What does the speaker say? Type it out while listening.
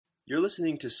You're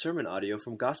listening to sermon audio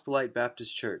from Gospel Light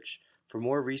Baptist Church. For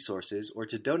more resources or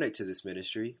to donate to this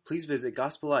ministry, please visit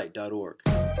gospellight.org.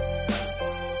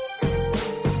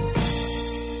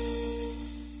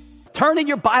 Turn in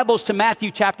your Bibles to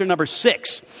Matthew chapter number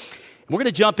 6. We're going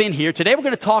to jump in here. Today we're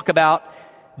going to talk about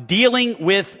dealing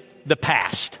with the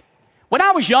past. When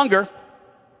I was younger,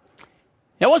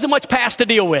 there wasn't much past to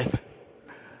deal with.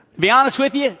 To be honest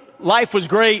with you, life was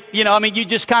great. You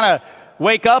just kind of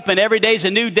wake up and every day's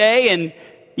a new day, and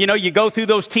you go through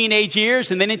those teenage years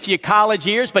and then into your college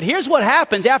years. But here's what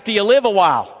happens after you live a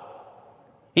while.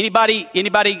 Anybody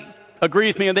agree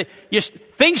with me on that?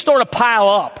 Things sort of pile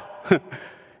up.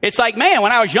 It's like, man,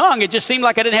 when I was young, it just seemed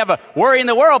like I didn't have a worry in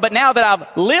the world. But now that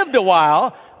I've lived a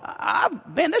while,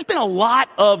 there's been a lot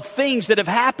of things that have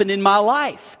happened in my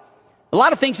life. A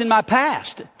lot of things in my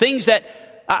past. Things that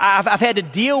I've had to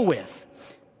deal with.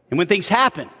 And when things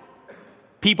happen,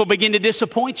 people begin to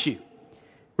disappoint you.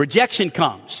 Rejection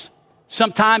comes.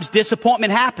 Sometimes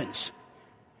disappointment happens.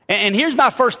 And here's my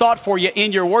first thought for you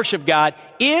in your worship guide.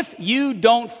 If you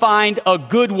don't find a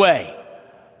good way,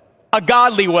 a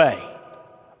godly way,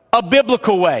 a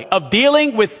biblical way of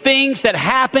dealing with things that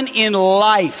happen in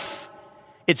life,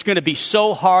 it's going to be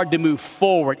so hard to move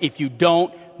forward if you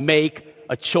don't make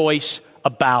a choice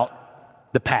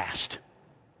about the past.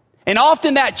 And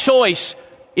often that choice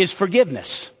is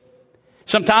forgiveness.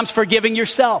 Sometimes forgiving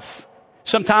yourself.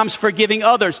 Sometimes forgiving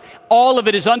others. All of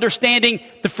it is understanding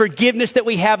the forgiveness that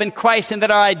we have in Christ and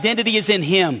that our identity is in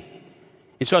Him.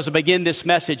 And so as I begin this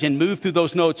message and move through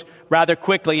those notes rather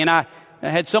quickly, and I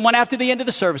had someone after the end of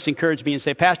the service encourage me and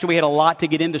say, Pastor, we had a lot to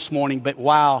get in this morning, but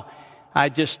wow, I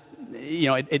just,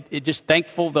 just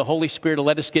thankful the Holy Spirit will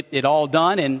let us get it all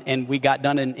done, and we got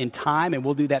done in time, and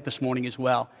we'll do that this morning as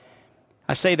well.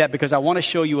 I say that because I want to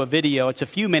show you a video. It's a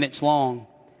few minutes long,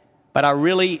 but I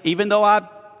really, even though I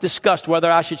discussed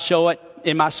whether I should show it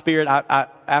in my spirit, I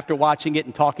after watching it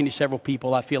and talking to several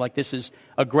people, I feel like this is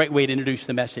a great way to introduce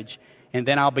the message. And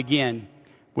then I'll begin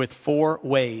with 4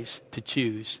 ways to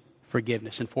choose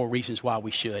forgiveness and 4 reasons why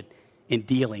we should in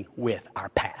dealing with our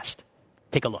past.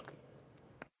 Take a look.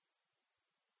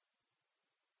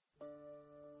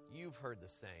 You've heard the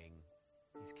saying,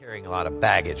 he's carrying a lot of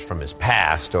baggage from his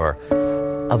past, or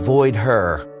avoid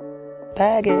her.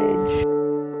 Baggage.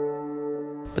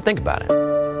 But think about it.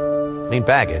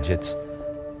 Baggage,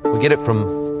 we get it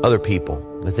from other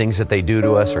people, the things that they do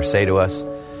to us or say to us.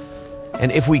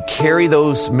 And if we carry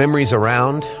those memories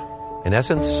around, in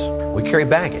essence, we carry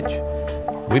baggage.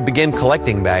 We begin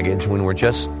collecting baggage when we're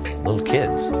just little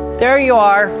kids. There you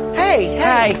are. Hey.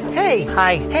 Hi.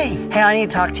 Hey, I need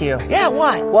to talk to you. Yeah,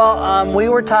 what? Well, we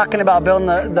were talking about building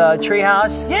the tree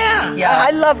house. Yeah.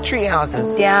 I love tree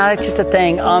houses. Yeah, it's just a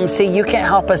thing. See, you can't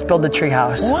help us build the tree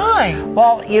house. Why?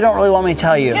 Well, you don't really want me to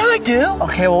tell you. Yeah, I do.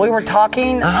 Okay, well, we were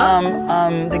talking,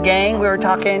 the gang, we were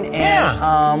talking,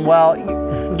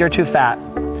 and, you're too fat.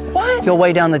 What? You'll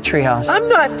weigh down the treehouse. I'm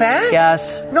not fat.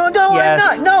 Yes. No, yes.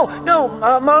 I'm not.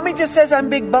 No. Mommy just says I'm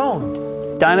big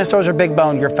boned. Dinosaurs are big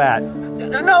boned. You're fat.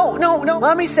 No.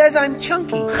 Mommy says I'm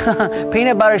chunky.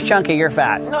 Peanut butter's chunky. You're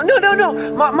fat.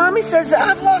 No. Mommy says that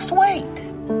I've lost weight.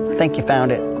 I think you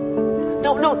found it.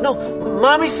 No.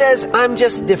 Mommy says I'm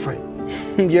just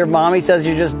different. Your mommy says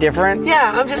you're just different?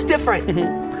 Yeah, I'm just different.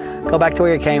 Go back to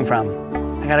where you came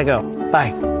from. I gotta go.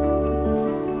 Bye.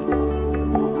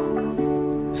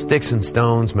 Sticks and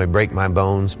stones may break my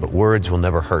bones, but words will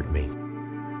never hurt me.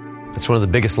 That's one of the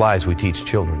biggest lies we teach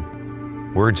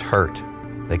children. Words hurt.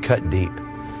 They cut deep.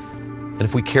 And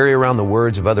if we carry around the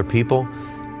words of other people,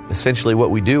 essentially what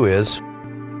we do is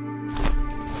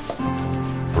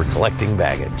we're collecting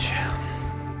baggage.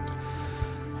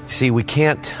 You see, we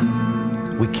can't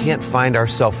find our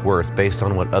self-worth based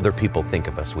on what other people think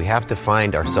of us. We have to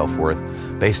find our self-worth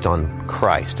based on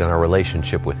Christ and our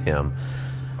relationship with Him.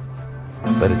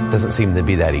 But it doesn't seem to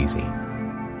be that easy.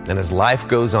 And as life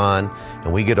goes on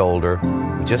and we get older,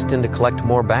 we just tend to collect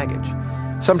more baggage.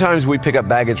 Sometimes we pick up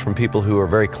baggage from people who are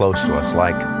very close to us,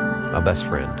 like a best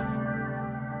friend.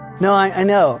 No, I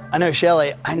know,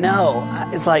 Shelley. I know.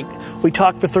 It's like we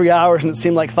talked for 3 hours and it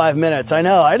seemed like 5 minutes. I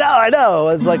know.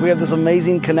 It's like we have this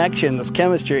amazing connection, this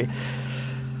chemistry.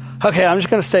 Okay, I'm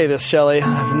just going to say this, Shelley.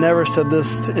 I've never said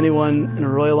this to anyone in a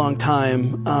really long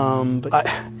time.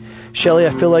 Shelley, I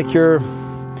feel like you're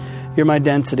my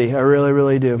density. I really,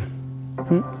 really do.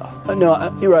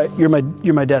 No, you're right. You're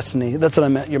my destiny. That's what I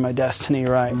meant. You're my destiny,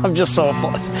 right? I'm just so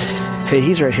full. Hey,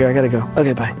 he's right here. I gotta go.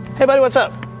 Okay, bye. Hey, buddy, what's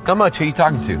up? Not much. Who are you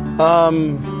talking to?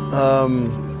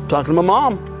 Talking to my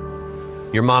mom.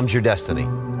 Your mom's your destiny.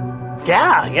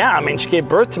 Yeah. I mean, she gave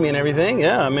birth to me and everything.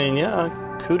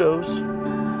 Yeah, kudos.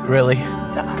 Really?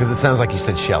 Because it sounds like you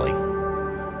said Shelly.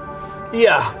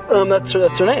 Yeah, that's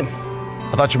her name.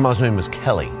 I thought your mom's name was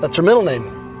Kelly. That's her middle name.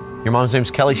 Your mom's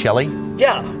name's Kelly Shelly?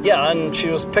 Yeah, and she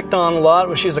was picked on a lot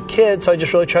when she was a kid, so I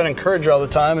just really try to encourage her all the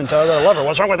time and tell her that I love her.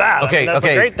 What's wrong with that? Okay, that's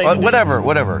a great thing to do.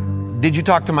 Whatever. Did you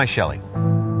talk to my Shelly?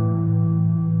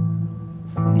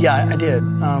 Yeah, I did.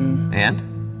 And?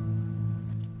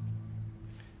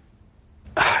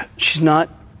 She's not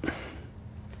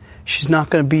going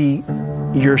to be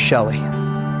your Shelly.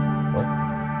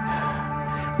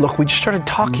 Look, we just started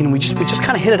talking, and we just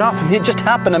kind of hit it off, and it just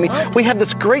happened. I mean, we had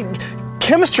this great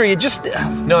chemistry. It just...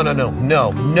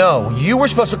 No. You were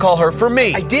supposed to call her for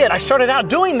me. I did. I started out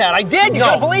doing that. I did. You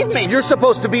gotta believe me. You're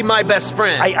supposed to be my best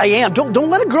friend. I am. Don't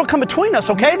let a girl come between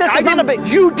us, okay? This is not a big...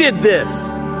 You did this.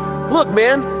 Look,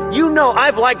 man, you know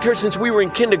I've liked her since we were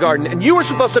in kindergarten, and you were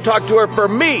supposed to talk to her for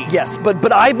me. Yes,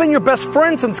 but I've been your best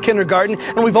friend since kindergarten,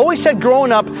 and we've always said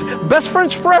growing up, best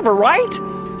friends forever, right?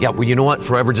 Yeah, well, you know what?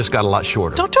 Forever just got a lot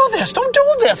shorter. Don't do this. Don't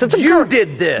do this. You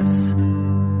did this.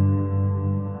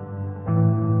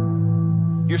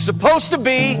 You're supposed to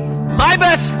be my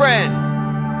best friend.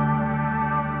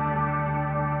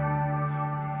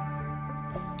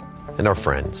 And our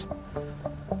friends,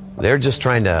 they're just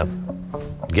trying to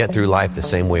get through life the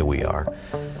same way we are.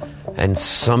 And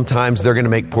sometimes they're going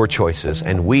to make poor choices,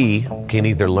 and we can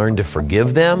either learn to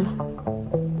forgive them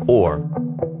or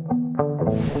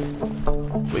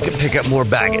we can pick up more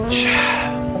baggage.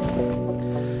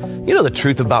 You know, the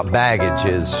truth about baggage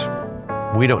is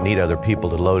we don't need other people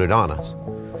to load it on us.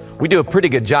 We do a pretty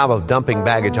good job of dumping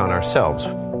baggage on ourselves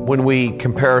when we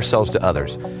compare ourselves to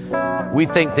others. We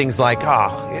think things like,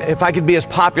 if I could be as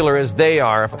popular as they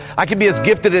are, if I could be as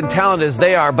gifted and talented as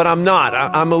they are, but I'm not.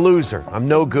 I'm a loser. I'm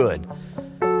no good.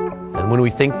 And when we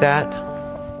think that,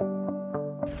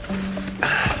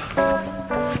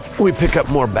 we pick up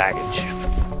more baggage.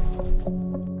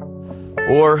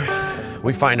 Or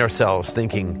we find ourselves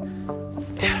thinking,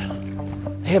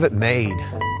 they have it made.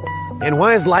 And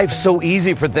why is life so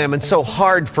easy for them and so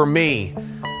hard for me?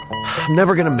 I'm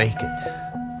never going to make it.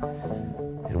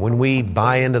 And when we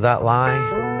buy into that lie,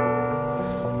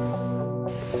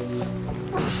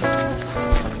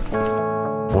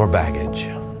 more baggage.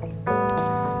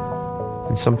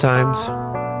 And sometimes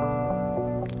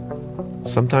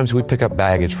we pick up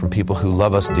baggage from people who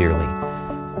love us dearly.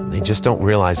 They just don't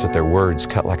realize that their words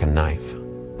cut like a knife.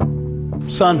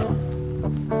 Son.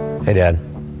 Hey, Dad.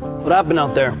 What happened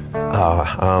out there?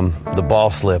 The ball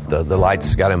slipped. The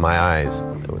lights got in my eyes.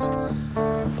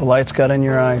 The lights got in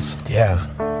your eyes? Yeah.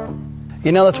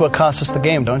 You know that's what cost us the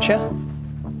game, don't you?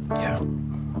 Yeah.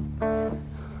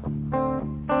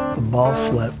 The ball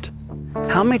slipped.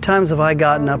 How many times have I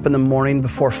gotten up in the morning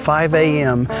before 5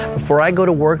 a.m., before I go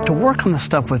to work on the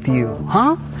stuff with you,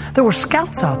 huh? There were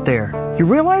scouts out there. You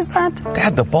realize that?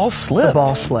 Dad, the ball slipped. The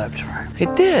ball slipped, right.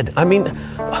 It did. I mean,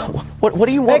 what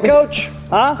do you want? Hey, Coach.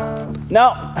 Huh?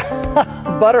 No.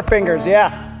 Butterfingers,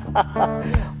 yeah.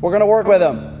 We're going to work with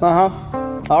him.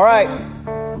 Uh-huh. All right.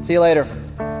 See you later.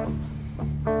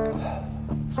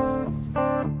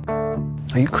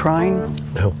 Are you crying?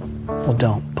 No. Well,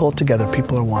 don't. Pull it together.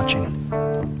 People are watching.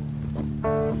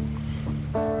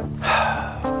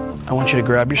 I want you to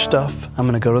grab your stuff. I'm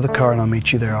going to go to the car and I'll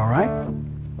meet you there, all right?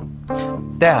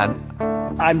 Dad.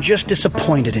 I'm just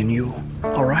disappointed in you,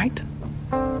 all right?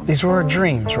 These were our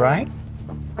dreams, right?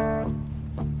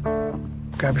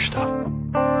 Grab your stuff.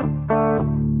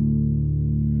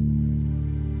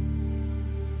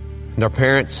 And our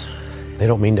parents, they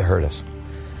don't mean to hurt us.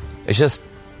 It's just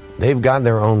they've got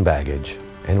their own baggage.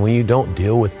 And when you don't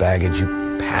deal with baggage,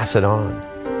 you pass it on.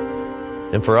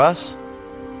 And for us,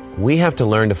 we have to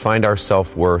learn to find our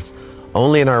self-worth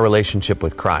only in our relationship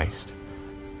with Christ.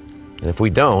 And if we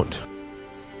don't,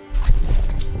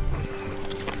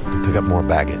 we pick up more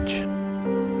baggage.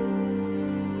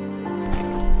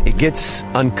 It gets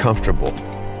uncomfortable,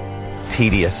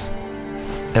 tedious,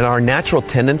 and our natural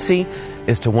tendency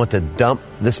is to want to dump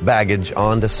this baggage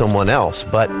onto someone else,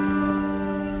 but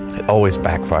it always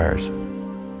backfires.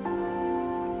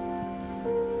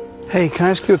 Hey, can I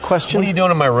ask you a question? What are you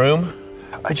doing in my room?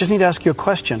 I just need to ask you a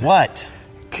question. What?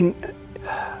 Can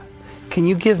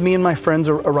you give me and my friends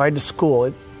a ride to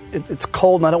school? It's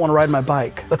cold and I don't want to ride my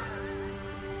bike.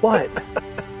 What?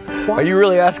 Are you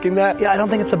really asking that? Yeah, I don't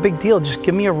think it's a big deal. Just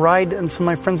give me a ride and some of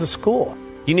my friends to school.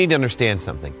 You need to understand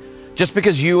something. Just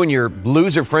because you and your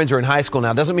loser friends are in high school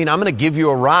now doesn't mean I'm going to give you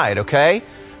a ride, okay?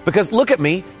 Because look at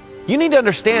me. You need to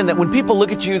understand that when people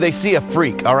look at you, they see a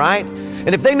freak, all right?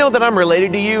 And if they know that I'm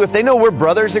related to you, if they know we're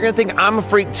brothers, they're going to think I'm a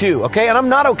freak too, okay? And I'm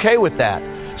not okay with that.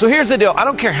 So here's the deal. I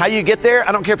don't care how you get there.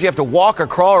 I don't care if you have to walk or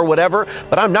crawl or whatever,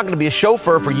 but I'm not going to be a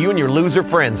chauffeur for you and your loser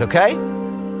friends, okay?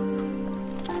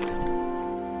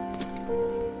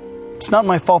 It's not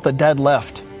my fault that Dad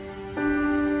left.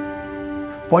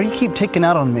 Why do you keep taking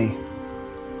out on me?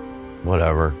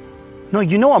 Whatever. No,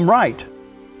 you know I'm right.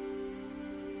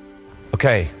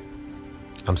 Okay.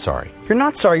 I'm sorry. You're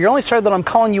not sorry. You're only sorry that I'm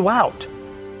calling you out.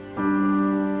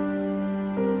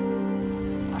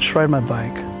 I'll just ride my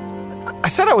bike. I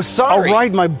said I was sorry. I'll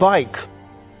ride my bike.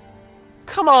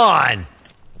 Come on.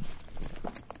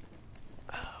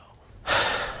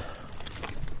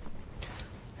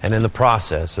 And in the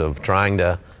process of trying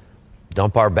to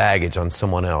dump our baggage on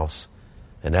someone else,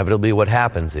 inevitably what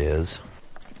happens is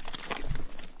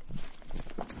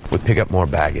we pick up more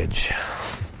baggage.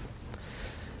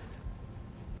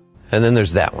 And then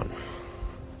there's that one.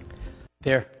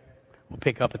 There, we'll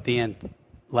pick up at the end, the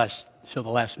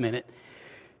last minute.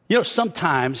 You know,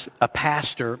 sometimes a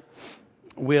pastor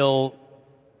will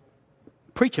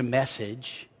preach a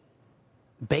message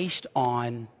based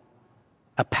on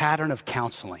a pattern of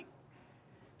counseling.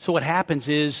 So what happens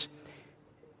is,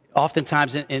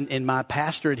 oftentimes in my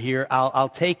pastorate here, I'll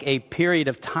take a period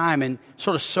of time and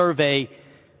sort of survey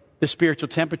the spiritual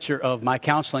temperature of my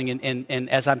counseling. And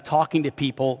as I'm talking to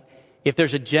people, if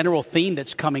there's a general theme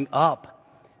that's coming up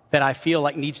that I feel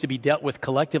like needs to be dealt with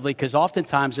collectively, because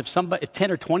oftentimes if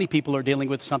 10 or 20 people are dealing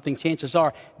with something, chances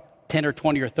are 10 or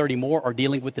 20 or 30 more are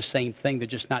dealing with the same thing. They're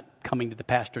just not coming to the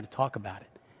pastor to talk about it.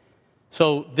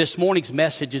 So this morning's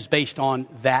message is based on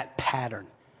that pattern,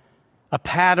 a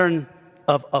pattern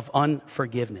of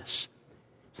unforgiveness.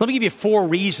 So let me give you 4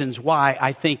 reasons why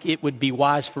I think it would be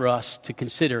wise for us to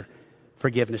consider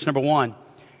forgiveness. Number 1,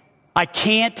 I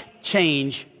can't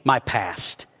change my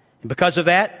past. And because of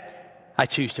that, I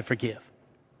choose to forgive.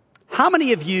 How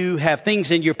many of you have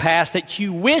things in your past that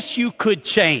you wish you could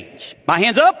change? My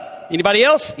hands up. Anybody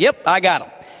else? Yep, I got them.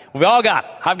 We've all got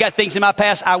them. I've got things in my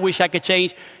past I wish I could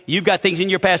change. You've got things in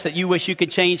your past that you wish you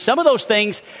could change. Some of those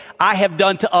things I have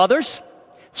done to others.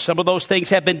 Some of those things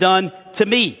have been done to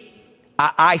me.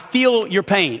 I feel your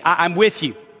pain. I'm with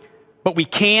you. But we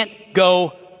can't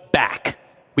go back.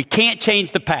 We can't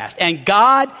change the past. And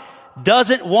God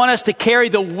doesn't want us to carry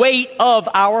the weight of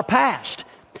our past.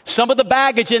 Some of the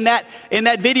baggage in that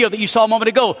video that you saw a moment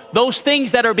ago, those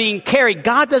things that are being carried,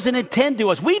 God doesn't intend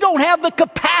to us. We don't have the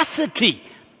capacity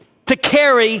to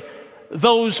carry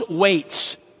those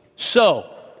weights. So,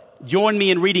 join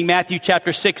me in reading Matthew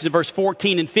chapter 6 and verse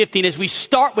 14 and 15 as we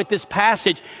start with this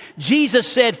passage. Jesus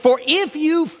said, "For if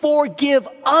you forgive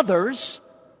others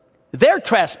their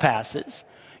trespasses,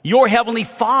 your heavenly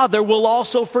Father will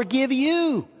also forgive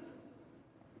you.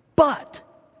 But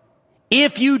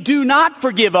if you do not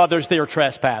forgive others their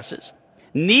trespasses,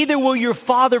 neither will your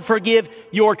Father forgive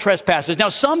your trespasses." Now,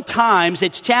 sometimes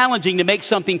it's challenging to make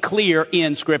something clear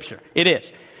in Scripture. It is.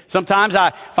 Sometimes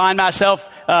I find myself,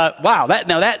 I'm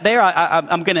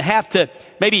going to have to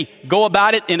maybe go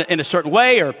about it in a certain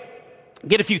way or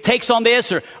get a few takes on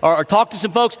this or talk to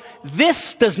some folks.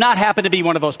 This does not happen to be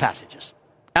one of those passages.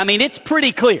 I mean, it's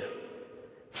pretty clear.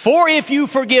 For if you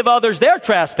forgive others their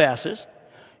trespasses,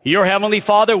 your heavenly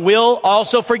Father will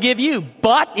also forgive you.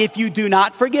 But if you do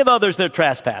not forgive others their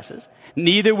trespasses,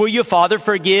 neither will your Father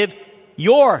forgive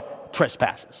your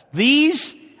trespasses.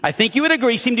 These, I think you would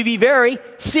agree, seem to be very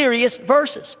serious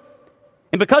verses.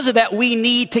 And because of that, we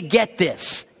need to get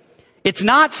this. It's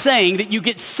not saying that you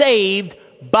get saved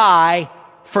by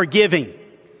forgiving.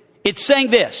 It's saying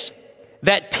this,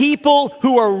 that people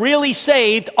who are really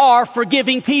saved are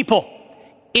forgiving people.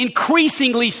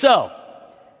 Increasingly so.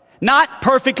 Not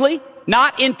perfectly,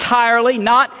 not entirely,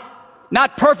 not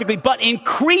perfectly, but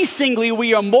increasingly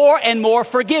we are more and more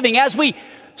forgiving. As we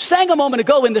sang a moment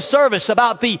ago in the service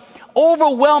about the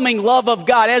overwhelming love of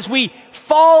God, as we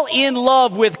fall in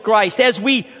love with Christ, as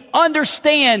we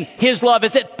understand His love,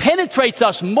 as it penetrates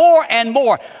us more and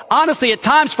more. Honestly, at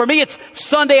times for me, it's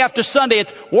Sunday after Sunday.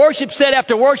 It's worship set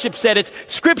after worship set. It's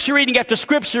scripture reading after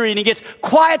scripture reading. It's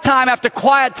quiet time after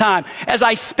quiet time. As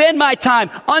I spend my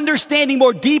time understanding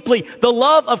more deeply the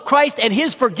love of Christ and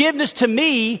His forgiveness to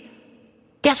me,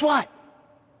 guess what?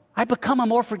 I become a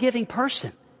more forgiving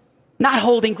person. Not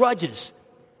holding grudges.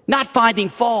 Not finding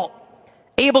fault.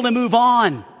 Able to move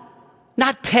on.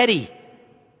 Not petty.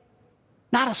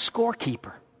 Not a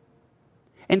scorekeeper.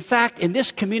 In fact, in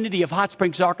this community of Hot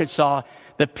Springs, Arkansas,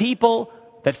 the people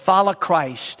that follow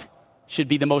Christ should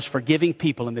be the most forgiving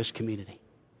people in this community.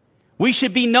 We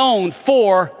should be known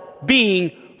for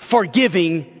being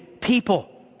forgiving people.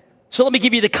 So let me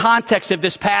give you the context of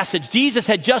this passage. Jesus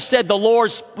had just said the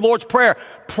Lord's Prayer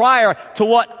prior to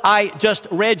what I just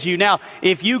read you. Now,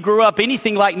 if you grew up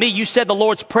anything like me, you said the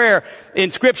Lord's Prayer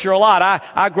in Scripture a lot.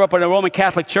 I grew up in a Roman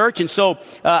Catholic church, and so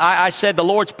I said the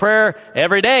Lord's Prayer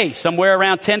every day, somewhere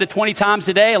around 10 to 20 times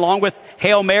a day, along with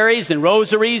Hail Marys and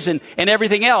rosaries and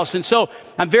everything else. And so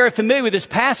I'm very familiar with this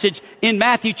passage in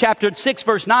Matthew chapter 6,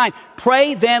 verse 9.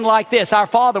 Pray then like this: Our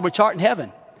Father which art in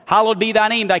heaven, hallowed be thy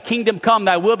name, thy kingdom come,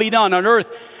 thy will be done on earth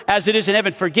as it is in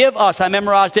heaven. Forgive us, I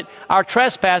memorized it, our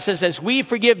trespasses as we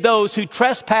forgive those who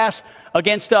trespass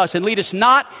against us. And lead us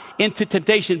not into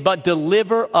temptation, but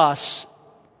deliver us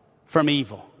from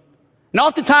evil. And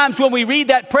oftentimes when we read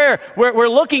that prayer, we're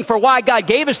looking for why God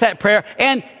gave us that prayer.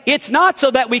 And it's not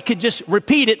so that we could just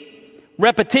repeat it,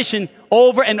 repetition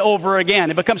over and over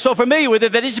again. It becomes so familiar with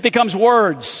it that it just becomes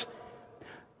words.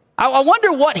 I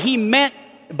wonder what he meant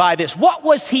by this. What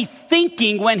was he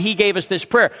thinking when he gave us this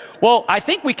prayer? Well, I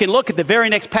think we can look at the very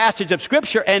next passage of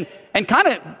Scripture and kind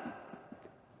of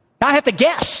not have to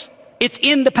guess. It's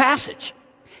in the passage.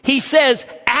 He says,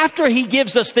 after he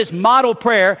gives us this model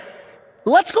prayer,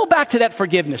 let's go back to that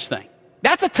forgiveness thing.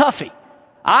 That's a toughie.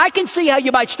 I can see how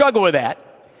you might struggle with that.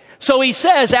 So he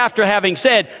says, after having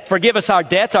said, forgive us our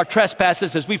debts, our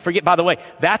trespasses as we forgive. By the way,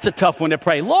 that's a tough one to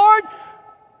pray. Lord,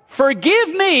 forgive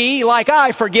me like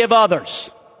I forgive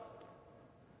others.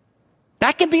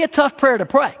 That can be a tough prayer to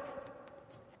pray.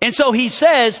 And so he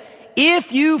says,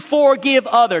 if you forgive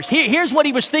others. Here's what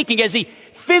he was thinking as he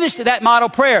finished that model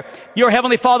prayer. Your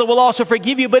heavenly Father will also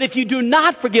forgive you, but if you do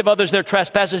not forgive others their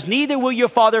trespasses, neither will your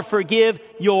Father forgive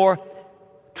your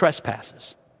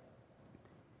trespasses.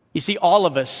 You see, all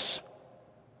of us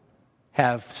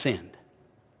have sinned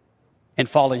and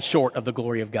fallen short of the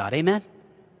glory of God. Amen?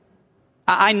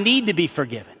 I need to be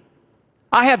forgiven.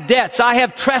 I have debts, I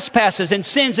have trespasses and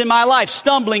sins in my life,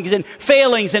 stumblings and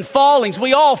failings and fallings.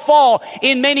 We all fall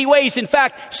in many ways. In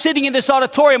fact, sitting in this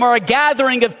auditorium are a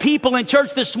gathering of people in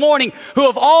church this morning who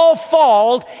have all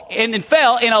fallen and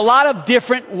fell in a lot of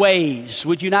different ways.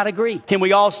 Would you not agree? Can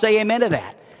we all say amen to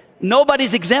that?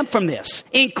 Nobody's exempt from this,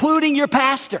 including your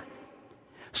pastor.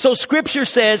 So Scripture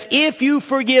says, if you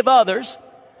forgive others,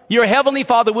 your heavenly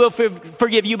Father will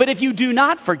forgive you. But if you do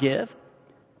not forgive,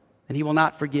 then he will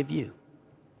not forgive you.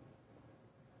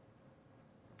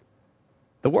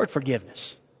 The word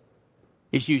forgiveness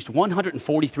is used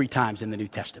 143 times in the New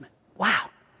Testament. Wow.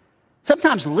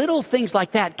 Sometimes little things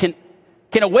like that can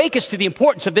awake us to the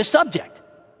importance of this subject.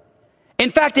 In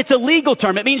fact, it's a legal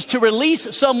term. It means to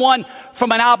release someone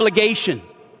from an obligation.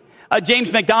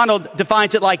 James MacDonald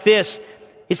defines it like this.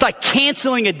 It's like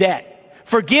canceling a debt.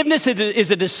 Forgiveness is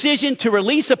a decision to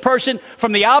release a person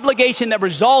from the obligation that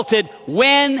resulted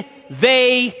when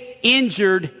they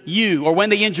injured you or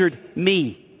when they injured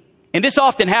me. And this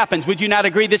often happens. Would you not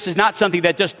agree? This is not something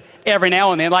that just every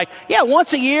now and then, like, yeah,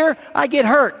 once a year I get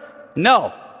hurt.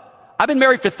 No. I've been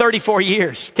married for 34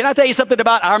 years. Can I tell you something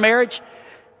about our marriage?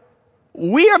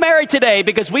 We are married today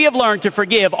because we have learned to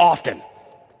forgive often.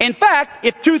 In fact,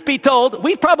 if truth be told,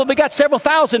 we've probably got several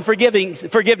thousand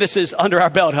forgivenesses under our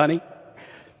belt, honey.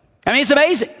 I mean, it's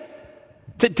amazing.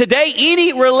 Today,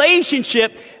 any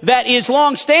relationship that is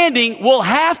long-standing will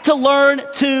have to learn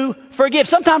to forgive.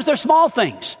 Sometimes they're small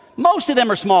things. Most of them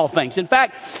are small things. In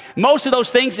fact, most of those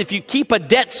things, if you keep a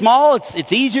debt small,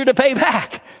 it's easier to pay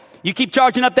back. You keep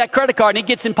charging up that credit card and it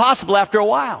gets impossible after a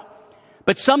while.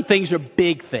 But some things are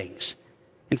big things.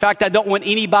 In fact, I don't want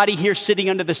anybody here sitting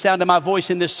under the sound of my voice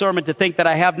in this sermon to think that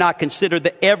I have not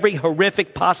considered every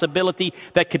horrific possibility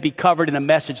that could be covered in a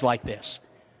message like this.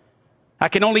 I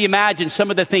can only imagine some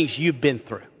of the things you've been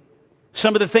through.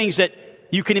 Some of the things that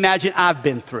you can imagine I've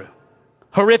been through.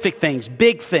 Horrific things,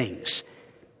 big things.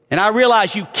 And I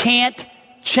realize you can't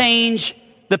change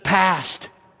the past.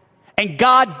 And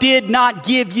God did not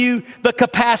give you the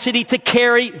capacity to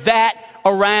carry that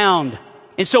around.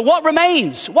 And so what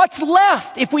remains? What's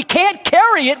left? If we can't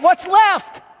carry it, what's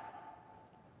left?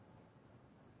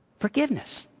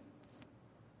 Forgiveness.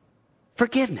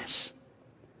 Forgiveness.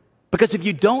 Because if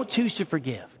you don't choose to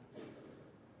forgive,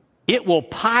 it will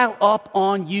pile up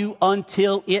on you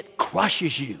until it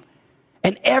crushes you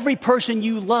and every person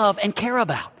you love and care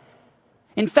about.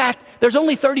 In fact, there's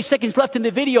only 30 seconds left in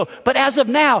the video, but as of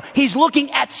now, he's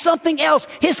looking at something else.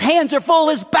 His hands are full,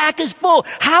 his back is full.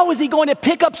 How is he going to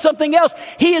pick up something else?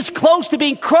 He is close to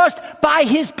being crushed by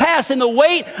his past and the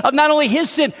weight of not only his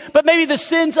sin, but maybe the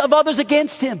sins of others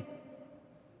against him.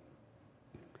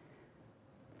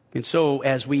 And so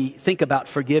as we think about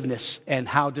forgiveness and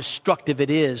how destructive it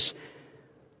is,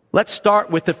 let's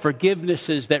start with the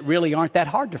forgivenesses that really aren't that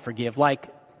hard to forgive, like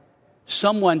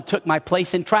someone took my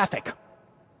place in traffic.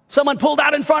 Someone pulled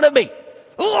out in front of me.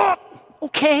 Oh,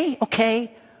 okay.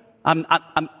 I'm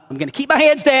going to keep my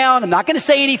hands down. I'm not going to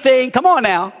say anything. Come on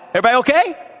now. Everybody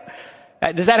okay?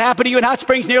 Does that happen to you in Hot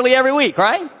Springs nearly every week,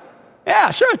 right?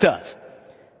 Yeah, sure it does.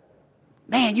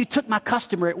 Man, you took my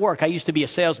customer at work. I used to be a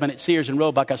salesman at Sears and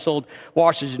Roebuck. I sold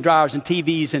washers and dryers and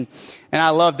TVs, and I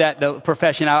loved the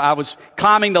profession. I was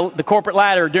climbing the corporate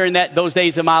ladder during those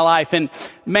days of my life. And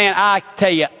man, I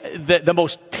tell you, the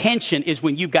most tension is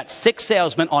when you've got 6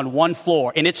 salesmen on one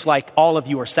floor, and it's like all of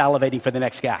you are salivating for the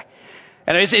next guy.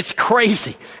 And it's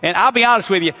crazy. And I'll be honest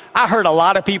with you, I hurt a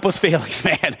lot of people's feelings,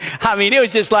 man. I mean, it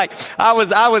was just like, I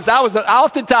was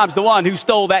oftentimes the one who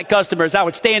stole that customer as I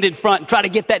would stand in front and try to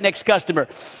get that next customer.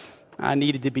 I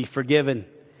needed to be forgiven.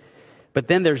 But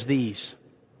then there's these.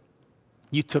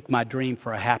 You took my dream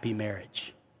for a happy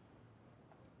marriage.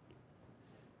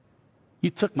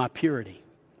 You took my purity.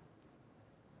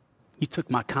 You took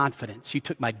my confidence. You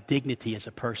took my dignity as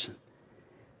a person.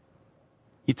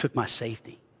 You took my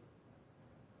safety.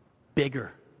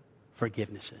 Bigger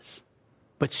forgivenesses,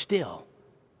 but still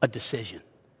a decision.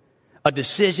 A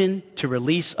decision to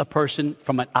release a person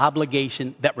from an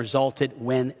obligation that resulted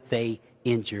when they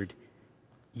injured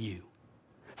you.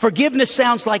 Forgiveness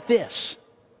sounds like this.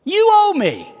 You owe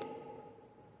me.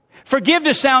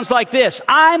 Forgiveness sounds like this.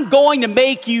 I'm going to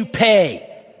make you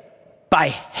pay by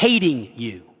hating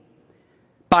you,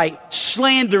 by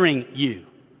slandering you,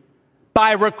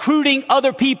 by recruiting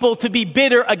other people to be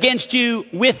bitter against you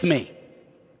with me.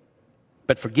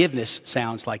 But forgiveness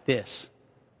sounds like this.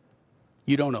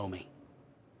 You don't owe me.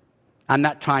 I'm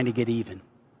not trying to get even.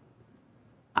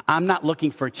 I'm not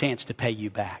looking for a chance to pay you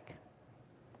back.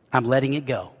 I'm letting it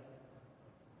go.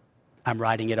 I'm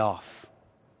writing it off.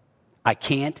 I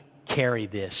can't carry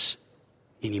this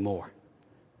anymore.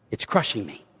 It's crushing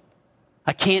me.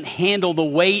 I can't handle the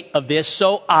weight of this,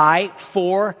 so I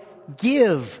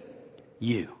forgive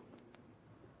you.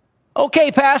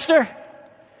 Okay, Pastor.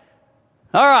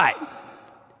 All right.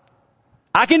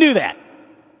 I can do that.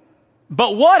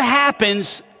 But what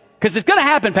happens, because it's going to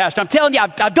happen, Pastor. I'm telling you,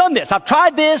 I've done this. I've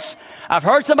tried this. I've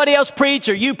heard somebody else preach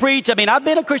or you preach. I mean, I've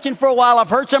been a Christian for a while. I've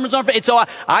heard sermons on it, so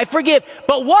I forgive.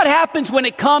 But what happens when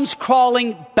it comes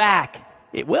crawling back?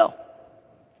 It will.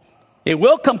 It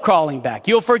will come crawling back.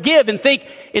 You'll forgive and think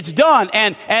it's done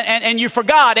and you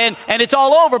forgot and it's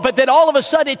all over. But then all of a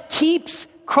sudden it keeps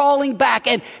crawling back.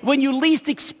 And when you least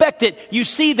expect it, you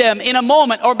see them in a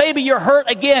moment, or maybe you're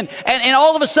hurt again. And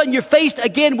all of a sudden you're faced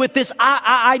again with this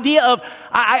idea of,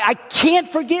 I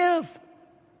can't forgive.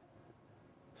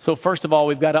 So first of all,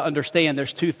 we've got to understand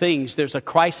there's 2 things. There's a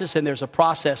crisis and there's a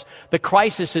process. The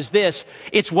crisis is this.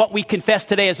 It's what we confess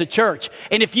today as a church.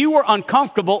 And if you were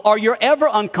uncomfortable, or you're ever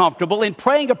uncomfortable in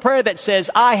praying a prayer that says,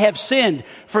 I have sinned,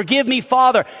 forgive me,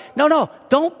 Father. No,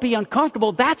 don't be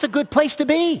uncomfortable. That's a good place to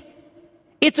be.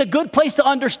 It's a good place to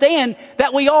understand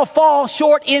that we all fall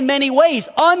short in many ways.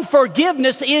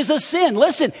 Unforgiveness is a sin.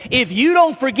 Listen, if you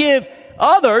don't forgive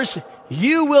others,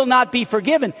 you will not be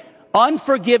forgiven.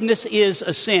 Unforgiveness is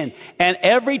a sin. And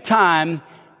every time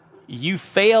you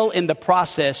fail in the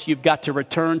process, you've got to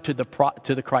return to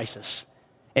the crisis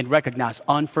and recognize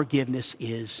unforgiveness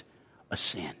is a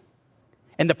sin.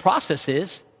 And the process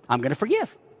is, I'm going to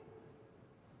forgive.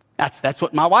 That's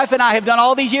what my wife and I have done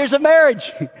all these years of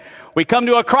marriage. We come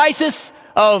to a crisis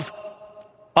of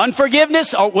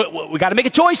unforgiveness. We got to make a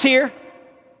choice here.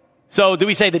 So do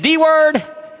we say the D word?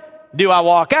 Do I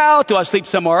walk out? Do I sleep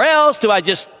somewhere else? Do I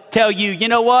just tell you, you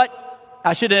know what?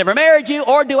 I should have never married you.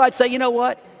 Or do I say, you know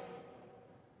what?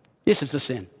 This is a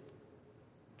sin.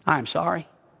 I'm sorry.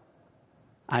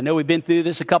 I know we've been through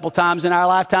this a couple times in our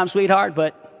lifetime, sweetheart,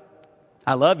 but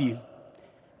I love you.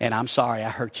 And I'm sorry I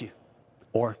hurt you.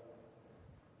 Or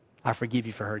I forgive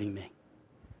you for hurting me.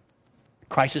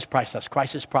 Crisis process,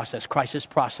 crisis process, crisis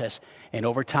process. And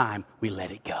over time, we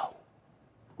let it go.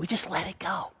 We just let it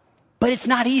go. But it's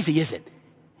not easy, is it?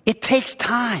 It takes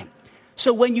time.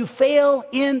 So when you fail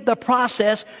in the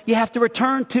process, you have to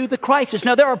return to the crisis.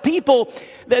 Now, there are people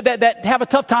that have a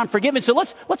tough time forgiving. So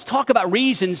let's talk about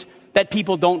reasons that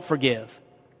people don't forgive.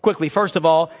 Quickly, first of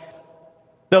all,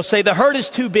 they'll say the hurt is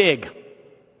too big.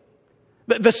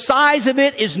 The size of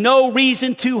it is no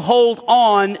reason to hold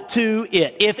on to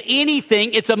it. If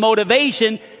anything, it's a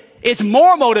motivation. It's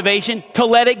more motivation to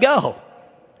let it go.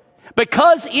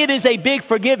 Because it is a big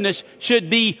forgiveness should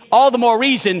be all the more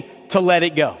reason to let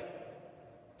it go.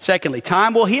 Secondly,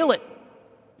 time will heal it.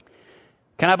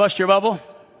 Can I bust your bubble?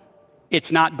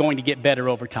 It's not going to get better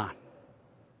over time.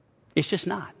 It's just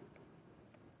not.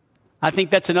 I think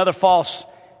that's another false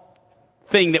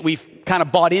thing that we've kind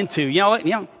of bought into. You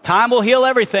know, time will heal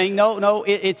everything. No,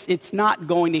 it's not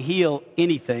going to heal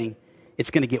anything. it's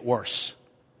going to get worse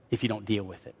if you don't deal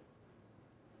with it.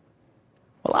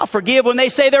 Well, I'll forgive when they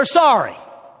say they're sorry.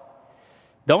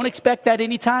 Don't expect that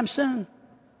anytime soon.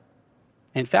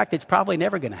 In fact, it's probably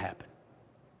never going to happen.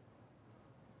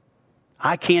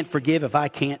 I can't forgive if I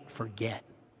can't forget.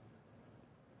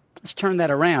 Let's turn that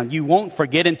around. You won't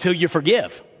forget until you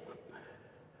forgive.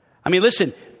 I mean,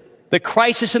 listen, the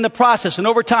crisis in the process, and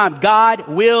over time, God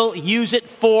will use it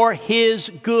for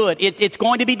His good. It's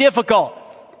going to be difficult.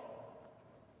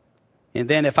 And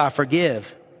then if I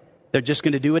forgive, they're just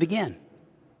going to do it again.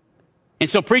 And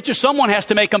so, preacher, someone has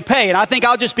to make them pay. And I think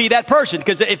I'll just be that person,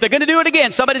 because if they're going to do it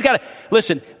again, somebody's got to...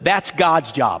 Listen, that's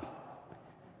God's job.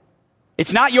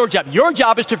 It's not your job. Your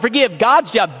job is to forgive.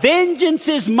 God's job. Vengeance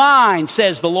is mine,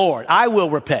 says the Lord. I will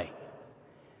repay.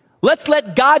 Let's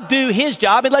let God do His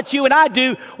job and let you and I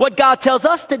do what God tells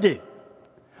us to do.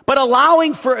 But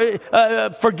allowing for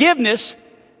forgiveness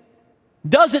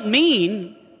doesn't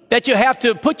mean that you have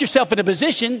to put yourself in a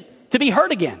position to be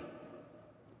hurt again.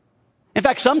 In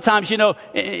fact, sometimes,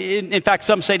 in fact,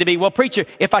 some say to me, well, preacher,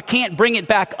 if I can't bring it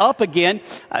back up again,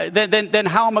 then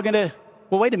how am I going to...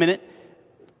 Well, wait a minute.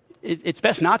 It's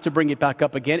best not to bring it back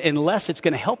up again unless it's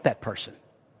going to help that person.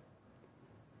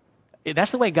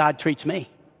 That's the way God treats me.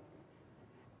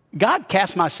 God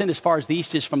casts my sin as far as the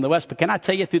east is from the west, but can I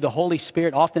tell you, through the Holy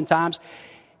Spirit, oftentimes,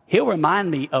 He'll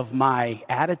remind me of my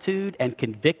attitude and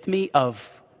convict me of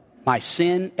my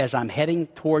sin as I'm heading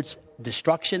towards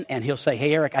destruction, and He'll say,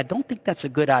 hey, Eric, I don't think that's a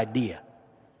good idea.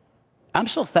 I'm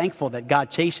so thankful that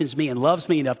God chastens me and loves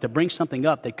me enough to bring something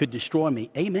up that could destroy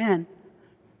me. Amen.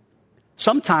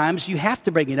 Sometimes you have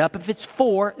to bring it up if it's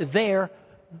for their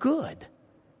good.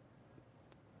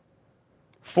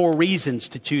 4 reasons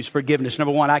to choose forgiveness.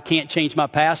 Number 1, I can't change my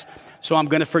past, so I'm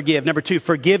going to forgive. Number 2,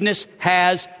 forgiveness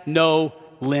has no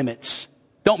limits.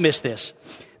 Don't miss this.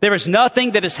 There is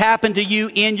nothing that has happened to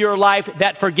you in your life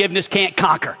that forgiveness can't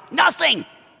conquer. Nothing.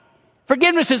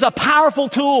 Forgiveness is a powerful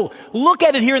tool. Look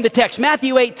at it here in the text.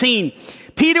 Matthew 18.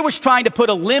 Peter was trying to put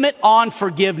a limit on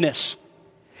forgiveness.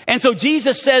 And so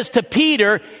Jesus says to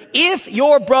Peter, if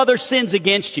your brother sins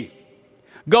against you,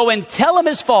 go and tell him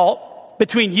his fault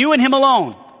between you and him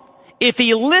alone. If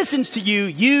he listens to you,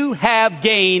 you have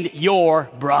gained your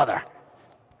brother.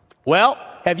 Well,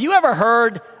 have you ever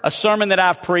heard a sermon that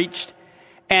I've preached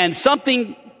and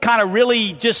something kind of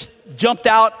really just jumped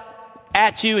out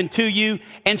at you and to you,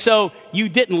 and so you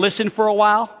didn't listen for a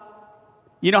while?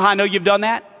 You know how I know you've done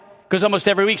that? Because almost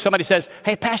every week somebody says,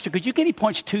 hey, Pastor, could you give me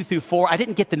points 2 through 4? I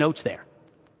didn't get the notes there.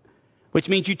 Which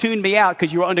means you tuned me out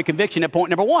because you were under conviction at point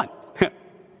number 1.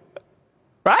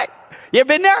 Right? You ever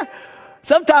been there?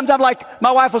 Sometimes I'm like,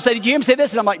 my wife will say, did you hear him say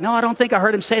this? And I'm like, no, I don't think I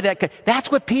heard him say that. That's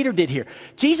what Peter did here.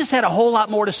 Jesus had a whole lot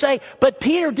more to say, but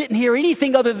Peter didn't hear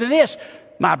anything other than this.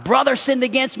 My brother sinned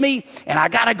against me, and I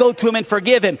got to go to him and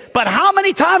forgive him. But how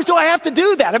many times do I have to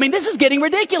do that? I mean, this is getting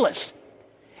ridiculous.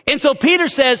 And so Peter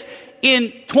says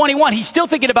in 21, he's still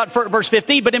thinking about verse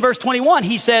 15, but in verse 21,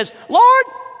 he says, Lord,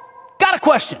 got a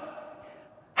question.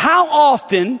 How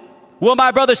often will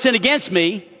my brother sin against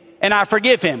me and I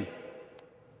forgive him?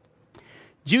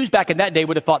 Jews back in that day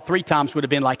would have thought 3 times would have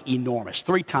been like enormous.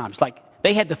 3 times. Like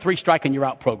they had the 3 strike and you're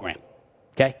out program.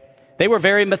 Okay? They were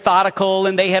very methodical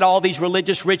and they had all these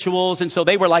religious rituals. And so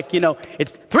they were like,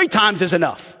 it's 3 times is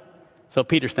enough. So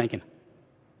Peter's thinking,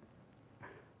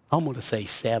 I'm going to say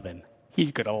 7.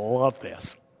 He's going to love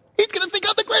this. He's going to think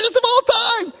I'm the greatest of all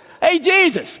time. Hey,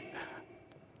 Jesus,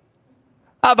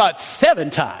 how about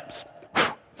 7 times?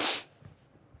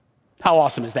 How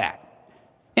awesome is that?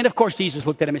 And of course, Jesus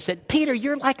looked at him and said, Peter,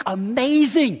 you're like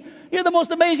amazing. You're the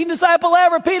most amazing disciple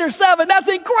ever. Peter, 7. That's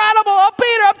incredible. Oh,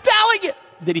 Peter, I'm telling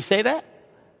you. Did he say that?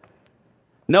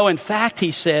 No, in fact,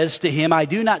 he says to him, I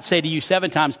do not say to you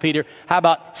 7 times, Peter. How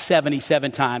about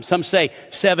 77 times? Some say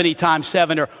 70 times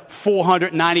 7 or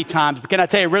 490 times. But can I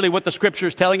tell you really what the scripture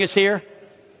is telling us here?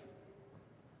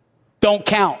 Don't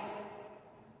count.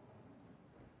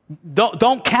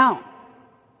 Don't count.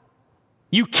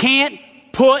 You can't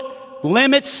put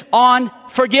limits on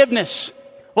forgiveness.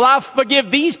 Well, I'll forgive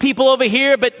these people over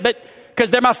here, but because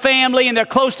they're my family and they're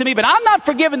close to me, but I'm not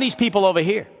forgiving these people over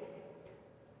here.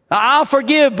 I'll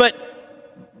forgive, but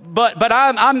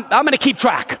I'm going to keep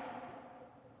track.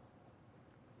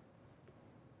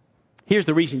 Here's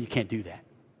the reason you can't do that.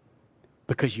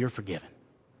 Because you're forgiven.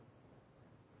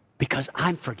 Because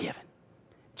I'm forgiven.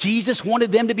 Jesus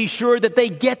wanted them to be sure that they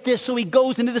get this, so he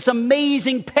goes into this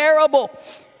amazing parable.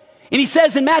 And he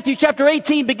says in Matthew chapter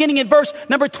 18, beginning in verse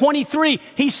number 23,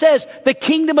 he says, the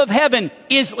kingdom of heaven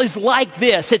is like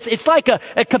this. It's like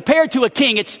compared to a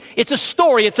king. It's a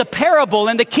story. It's a parable.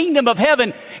 And the kingdom of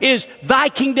heaven is thy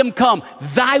kingdom come,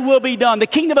 thy will be done. The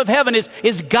kingdom of heaven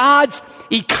is God's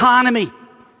economy.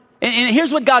 And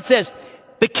here's what God says.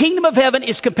 The kingdom of heaven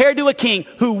is compared to a king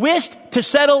who wished to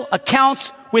settle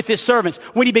accounts with his servants.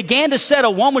 When he began to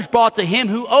settle, one was brought to him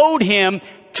who owed him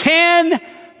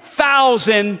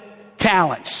 10,000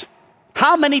 talents.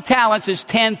 How many talents is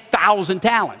 10,000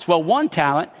 talents? Well, one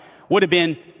talent would have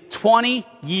been 20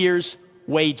 years'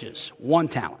 wages. One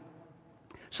talent.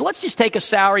 So let's just take a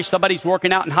salary. Somebody's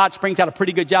working out in Hot Springs, got a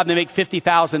pretty good job. They make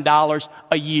 $50,000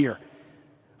 a year.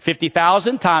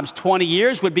 50,000 times 20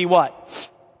 years would be what?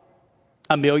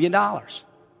 $1 million.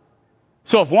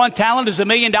 So if one talent is $1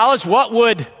 million, what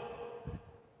would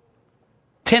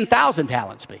 10,000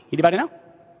 talents be? Anybody know?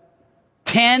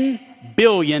 $10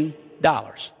 billion.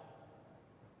 Does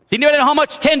anybody know how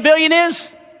much 10 billion is?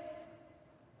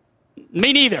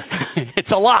 Me neither.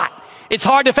 It's a lot. It's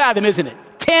hard to fathom, isn't it?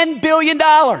 $10 billion.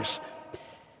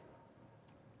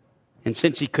 And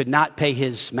since he could not pay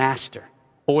his master,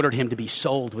 ordered him to be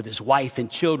sold with his wife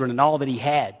and children and all that he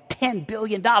had. $10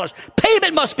 billion.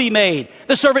 Payment must be made.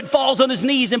 The servant falls on his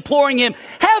knees, imploring him,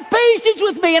 have patience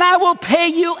with me and I will pay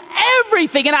you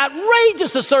everything. An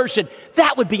outrageous assertion.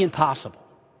 That would be impossible.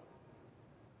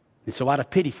 And so out of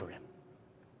pity for him,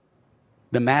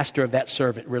 the master of that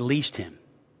servant released him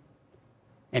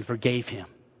and forgave him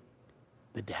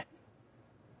the debt.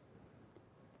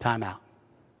 Time out.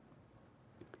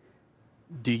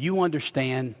 Do you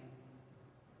understand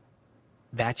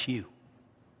that's you?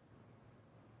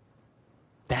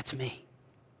 That's me.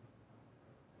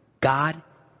 God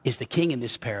is the king in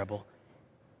this parable,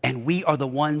 and we are the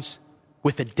ones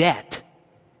with a debt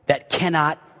that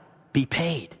cannot be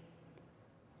paid.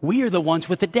 We are the ones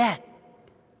with the debt.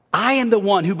 I am the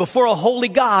one who before a holy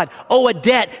God owe a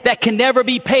debt that can never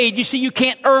be paid. You see, you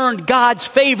can't earn God's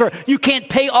favor. You can't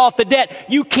pay off the debt.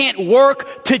 You can't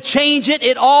work to change it.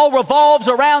 It all revolves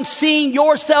around seeing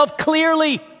yourself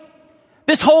clearly.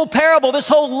 This whole parable, this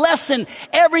whole lesson,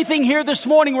 everything here this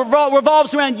morning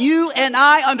revolves around you and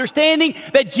I understanding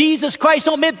that Jesus Christ,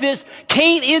 don't admit this,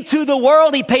 came into the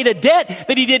world. He paid a debt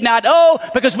that he did not owe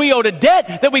because we owed a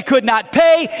debt that we could not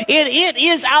pay. It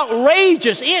is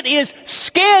outrageous. It is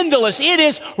scandalous. It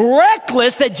is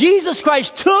reckless that Jesus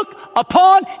Christ took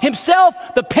upon himself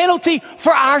the penalty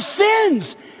for our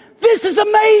sins. This is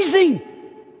amazing.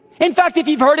 In fact, if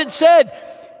you've heard it said,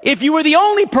 if you were the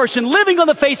only person living on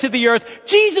the face of the earth,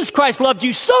 Jesus Christ loved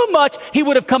you so much, he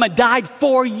would have come and died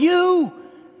for you.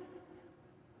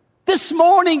 This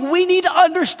morning, we need to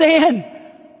understand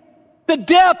the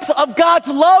depth of God's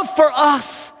love for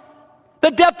us,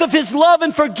 the depth of his love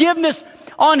and forgiveness.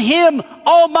 On him,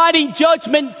 almighty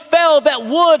judgment fell that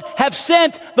would have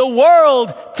sent the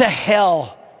world to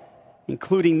hell,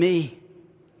 including me.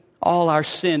 All our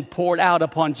sin poured out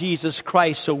upon Jesus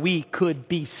Christ so we could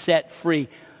be set free.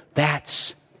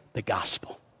 That's the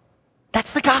gospel.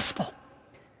 That's the gospel.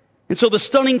 And so the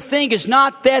stunning thing is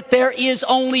not that there is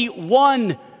only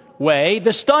one way.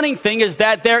 The stunning thing is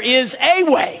that there is a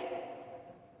way.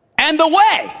 And the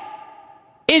way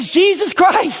is Jesus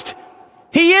Christ.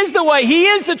 He is the way. He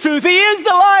is the truth. He is the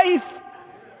life.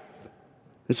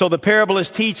 And so the parable is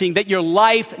teaching that your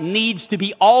life needs to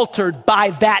be altered by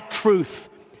that truth.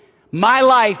 My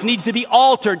life needs to be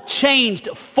altered, changed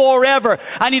forever.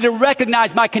 I need to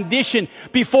recognize my condition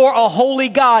before a holy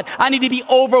God. I need to be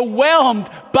overwhelmed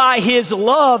by his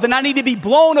love, and I need to be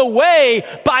blown away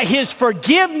by his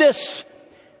forgiveness.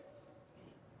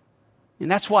 And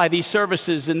that's why these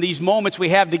services and these moments we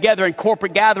have together in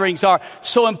corporate gatherings are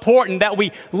so important, that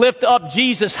we lift up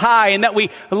Jesus high and that we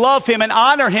love him and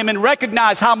honor him and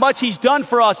recognize how much he's done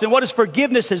for us and what his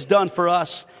forgiveness has done for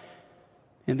us.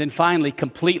 And then finally,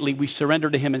 completely, we surrender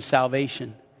to him in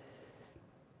salvation.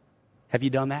 Have you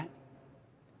done that?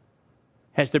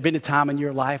 Has there been a time in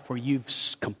your life where you've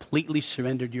completely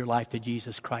surrendered your life to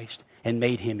Jesus Christ and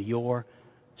made him your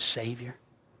Savior?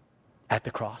 At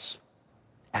the cross.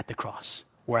 At the cross,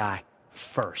 where I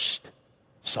first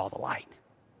saw the light.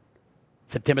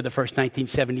 September the 1st,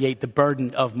 1978, the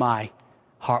burden of my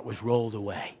heart was rolled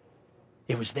away.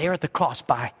 It was there at the cross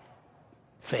by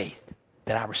faith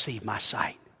that I received my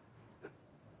sight.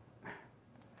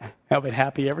 I've been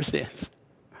happy ever since.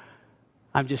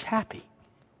 I'm just happy.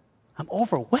 I'm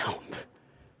overwhelmed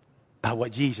by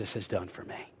what Jesus has done for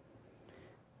me.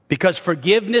 Because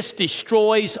forgiveness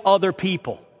destroys other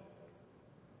people,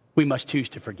 we must choose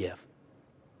to forgive.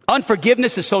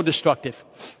 Unforgiveness is so destructive.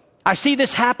 I see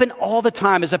this happen all the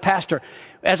time as a pastor.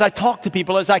 As I talk to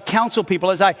people, as I counsel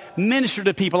people, as I minister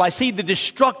to people, I see the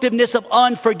destructiveness of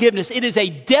unforgiveness. It is a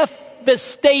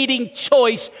devastating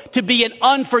choice to be an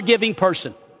unforgiving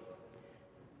person.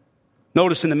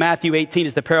 Notice in the Matthew 18,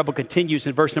 as the parable continues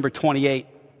in verse number 28,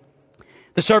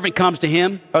 the servant comes to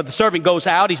him, or the servant goes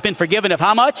out. He's been forgiven of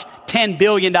how much? $10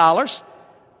 billion.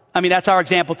 I mean, that's our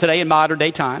example today in modern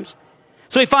day times.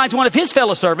 So he finds one of his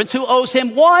fellow servants who owes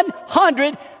him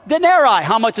 100 denarii.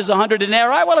 How much is 100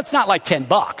 denarii? Well, it's not like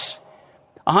 $10.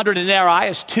 100 denarii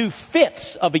is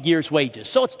 2/5 of a year's wages.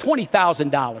 So it's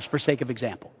 $20,000 for sake of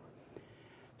example.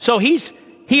 So he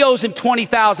owes him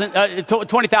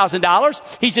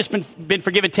 $20,000. He's just been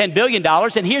forgiven $10 billion.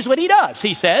 And here's what he does.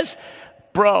 He says,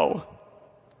 bro,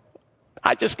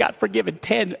 I just got forgiven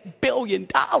 $10 billion.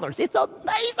 It's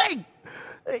amazing.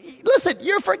 Listen,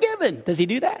 you're forgiven. Does he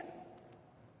do that?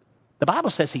 The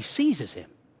Bible says he seizes him.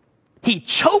 He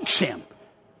chokes him.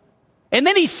 And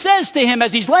then he says to him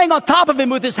as he's laying on top of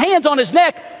him with his hands on his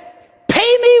neck,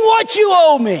 pay me what you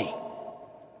owe me.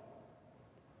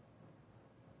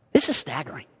 This is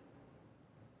staggering.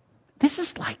 This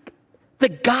is like the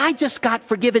guy just got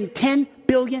forgiven $10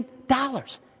 billion.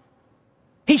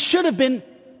 He should have been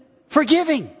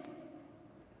forgiving.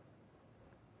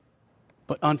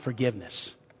 But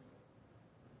unforgiveness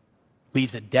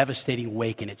leaves a devastating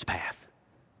wake in its path.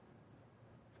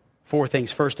 4 things.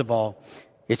 First of all,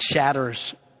 it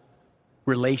shatters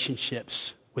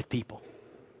relationships with people.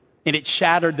 And it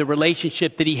shattered the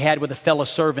relationship that he had with a fellow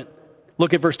servant.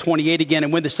 Look at verse 28 again.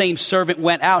 And when the same servant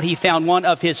went out, he found one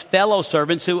of his fellow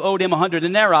servants who owed him 100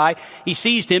 denarii. He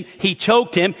seized him. He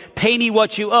choked him. Pay me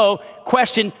what you owe.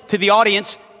 Question to the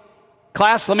audience.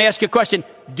 Class, let me ask you a question.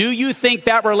 Do you think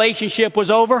that relationship was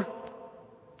over?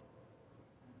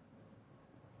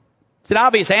 It's an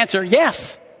obvious answer.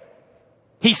 Yes.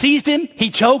 He seized him. He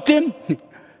choked him.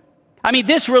 I mean,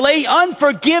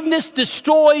 unforgiveness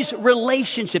destroys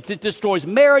relationships. It destroys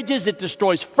marriages. It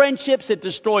destroys friendships. It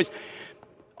destroys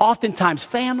oftentimes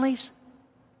families.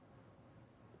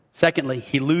 Secondly,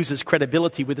 he loses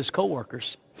credibility with his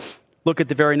coworkers. Look at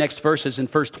the very next verses in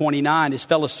verse 29. His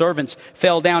fellow servants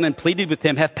fell down and pleaded with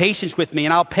him, have patience with me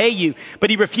and I'll pay you.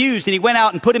 But he refused, and he went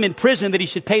out and put him in prison that he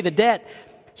should pay the debt.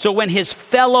 So when his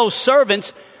fellow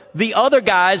servants, the other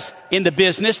guys in the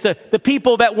business, the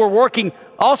people that were working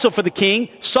also for the king,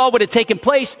 saw what had taken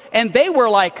place, and they were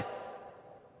like,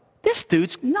 this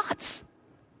dude's nuts.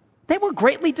 They were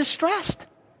greatly distressed.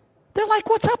 They're like,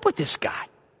 what's up with this guy?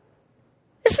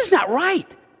 This is not right.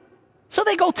 So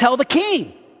they go tell the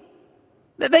king.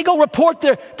 They go report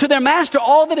to their master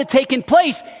all that had taken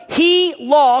place. He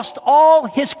lost all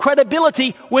his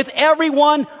credibility with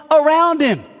everyone around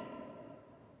him.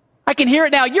 I can hear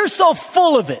it now. You're so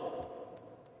full of it.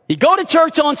 You go to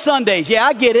church on Sundays. Yeah,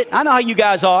 I get it. I know how you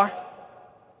guys are.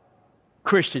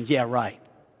 Christians, yeah, right.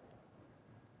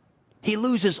 He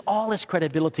loses all his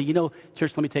credibility. You know,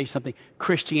 church, let me tell you something.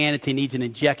 Christianity needs an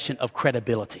injection of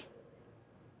credibility.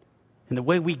 And the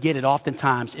way we get it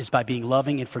oftentimes is by being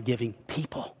loving and forgiving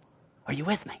people. Are you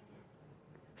with me?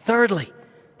 Thirdly,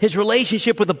 his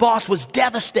relationship with the boss was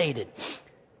devastated.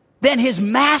 Then his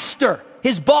master,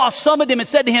 his boss, summoned him and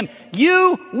said to him,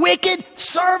 you wicked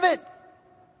servant.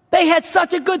 They had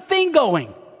such a good thing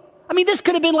going. I mean, this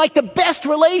could have been like the best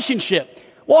relationship.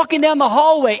 Walking down the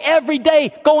hallway every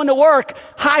day, going to work,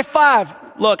 high five.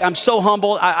 Look, I'm so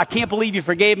humbled. I can't believe you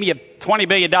forgave me of $20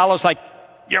 billion. Like,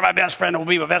 you're my best friend and will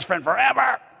be my best friend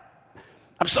forever.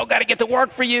 I'm so glad to get to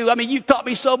work for you. I mean, you've taught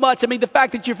me so much. I mean, the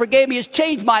fact that you forgave me has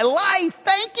changed my life.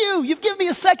 Thank you. You've given me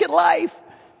a second life.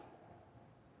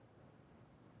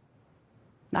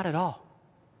 Not at all.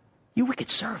 You wicked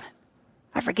servant.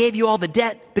 I forgave you all the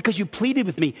debt because you pleaded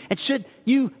with me. And should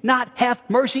you not have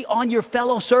mercy on your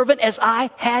fellow servant as I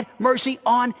had mercy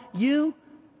on you?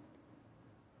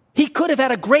 He could have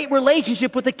had a great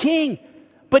relationship with the king,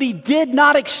 but he did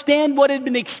not extend what had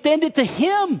been extended to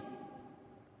him.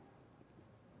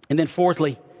 And then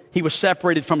fourthly, he was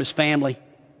separated from his family.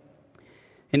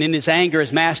 And in his anger,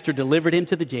 his master delivered him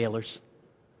to the jailers.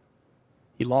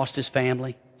 He lost his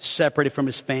family, separated from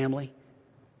his family.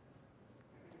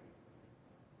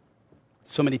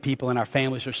 So many people in our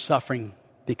families are suffering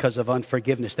because of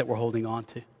unforgiveness that we're holding on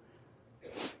to.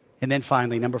 And then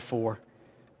finally, number 4,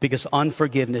 because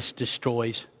unforgiveness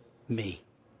destroys me.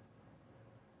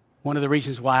 One of the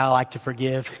reasons why I like to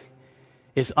forgive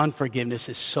is unforgiveness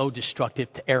is so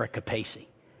destructive to Erica Pacey.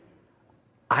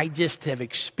 I just have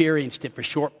experienced it for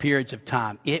short periods of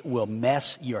time. It will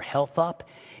mess your health up.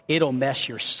 It'll mess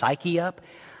your psyche up.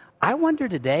 I wonder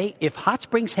today if Hot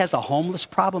Springs has a homeless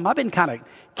problem. I've been kind of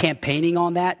campaigning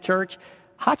on that, church.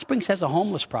 Hot Springs has a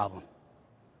homeless problem.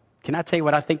 Can I tell you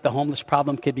what I think the homeless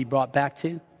problem could be brought back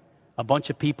to? A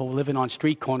bunch of people living on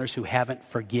street corners who haven't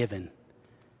forgiven.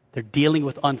 They're dealing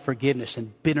with unforgiveness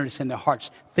and bitterness in their hearts,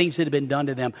 things that have been done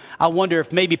to them. I wonder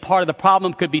if maybe part of the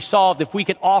problem could be solved if we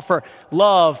could offer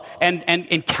love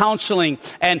and counseling,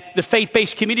 and the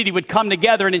faith-based community would come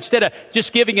together, and instead of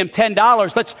just giving them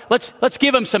 $10, let's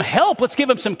give them some help. Let's give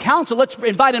them some counsel. Let's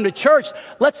invite them to church.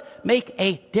 Let's make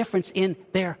a difference in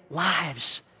their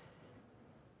lives.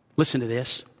 Listen to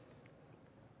this.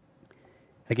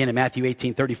 Again, in Matthew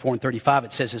 18:34 and 35,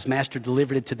 it says, his master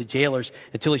delivered him to the jailers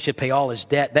until he should pay all his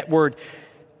debt. That word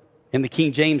in the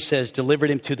King James says, delivered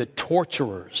him to the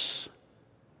torturers.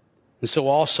 And so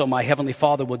also my heavenly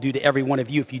Father will do to every one of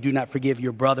you if you do not forgive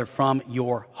your brother from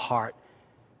your heart.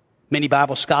 Many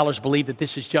Bible scholars believe that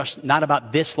this is just not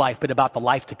about this life, but about the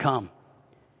life to come.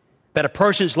 That a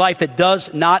person's life that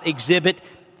does not exhibit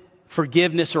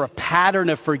forgiveness or a pattern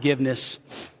of forgiveness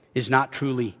is not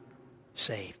truly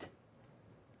saved.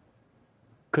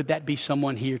 Could that be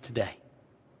someone here today?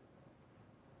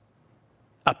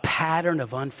 A pattern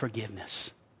of unforgiveness.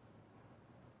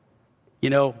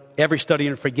 You know, every study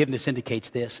on forgiveness indicates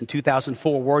this. In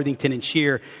 2004, Worthington and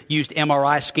Shear used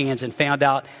MRI scans and found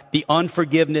out that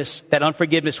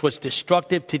unforgiveness was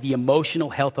destructive to the emotional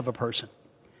health of a person.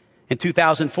 In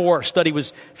 2004, a study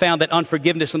was found that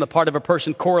unforgiveness on the part of a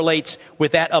person correlates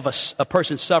with that of a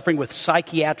person suffering with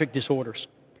psychiatric disorders.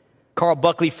 Carl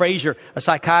Buckley Fraser, a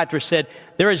psychiatrist, said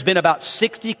there has been about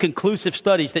 60 conclusive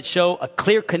studies that show a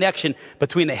clear connection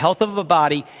between the health of a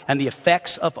body and the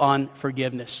effects of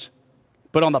unforgiveness.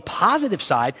 But on the positive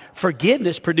side,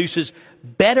 forgiveness produces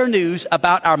better news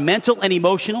about our mental and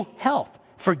emotional health.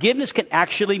 Forgiveness can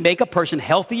actually make a person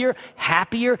healthier,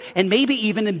 happier, and maybe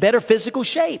even in better physical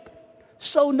shape.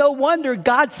 So no wonder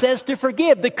God says to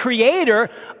forgive. The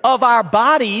creator of our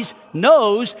bodies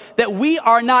knows that we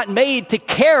are not made to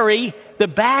carry the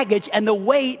baggage and the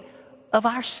weight of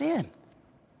our sin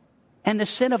and the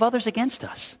sin of others against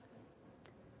us.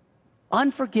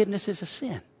 Unforgiveness is a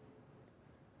sin.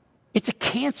 It's a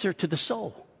cancer to the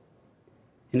soul.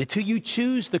 And until you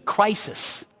choose the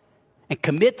crisis and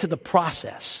commit to the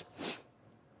process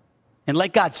and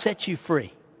let God set you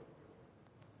free,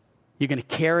 you're going to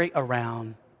carry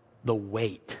around the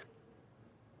weight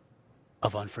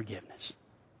of unforgiveness.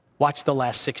 Watch the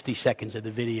last 60 seconds of the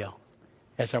video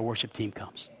as our worship team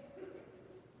comes.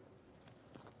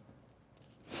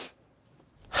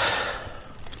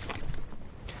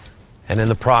 And in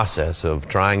the process of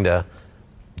trying to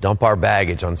dump our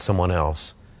baggage on someone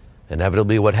else,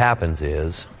 inevitably what happens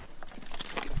is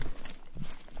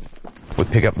we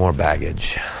pick up more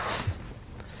baggage.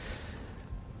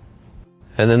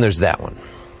 And then there's that one.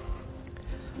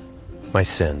 My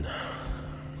sin.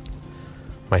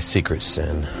 My secret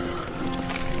sin.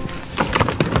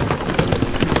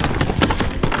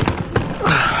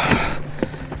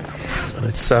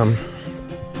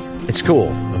 It's cool.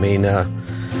 I mean,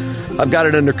 I've got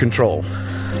it under control.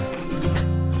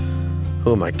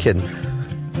 Who am I kidding?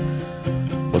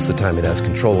 Most of the time it has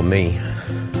control of me.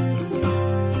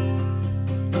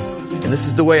 And this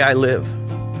is the way I live.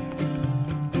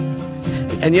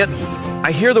 And yet,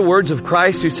 I hear the words of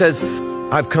Christ who says,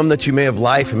 I've come that you may have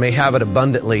life and may have it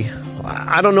abundantly.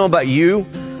 I don't know about you,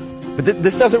 but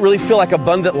this doesn't really feel like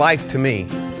abundant life to me.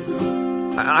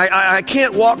 I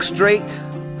can't walk straight.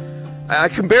 I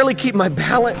can barely keep my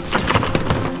balance.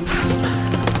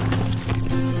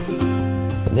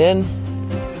 And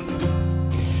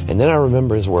then I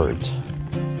remember his words.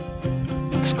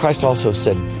 Because Christ also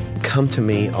said, come to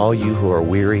me, all you who are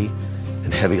weary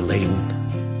and heavy laden,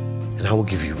 and I will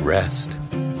give you rest.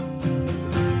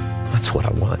 That's what I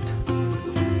want.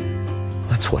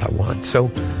 That's what I want.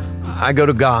 So I go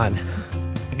to God.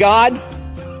 God,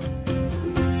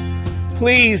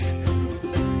 please,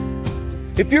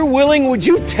 if you're willing, would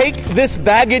you take this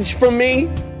baggage from me?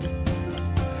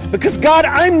 Because God,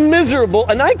 I'm miserable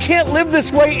and I can't live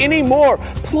this way anymore.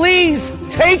 Please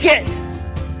take it.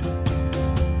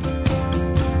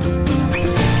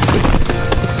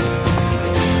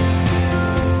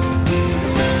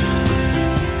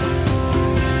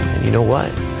 And you know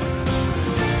what?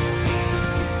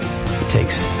 He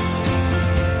takes it.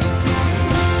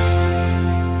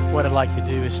 What I'd like to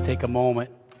do is take a moment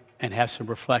and have some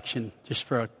reflection just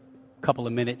for a couple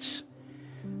of minutes.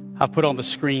 I've put on the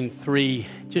screen three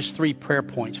prayer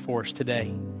points for us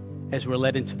today as we're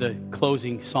led into the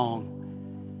closing song.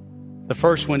 The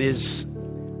first one is,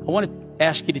 I want to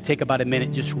ask you to take about a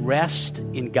minute, just rest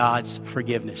in God's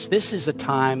forgiveness. This is a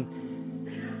time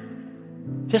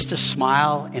just to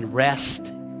smile and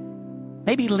rest.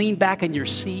 Maybe lean back in your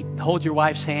seat, hold your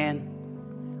wife's hand,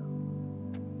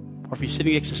 or if you're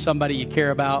sitting next to somebody you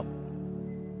care about,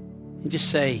 and just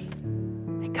say,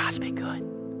 man, God's been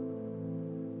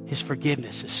good. His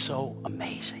forgiveness is so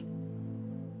amazing.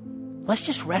 Let's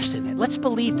just rest in it. Let's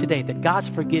believe today that God's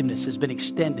forgiveness has been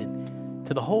extended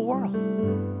to the whole world.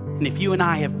 And if you and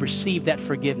I have received that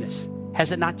forgiveness,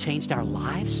 has it not changed our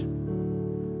lives?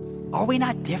 Are we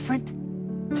not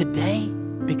different today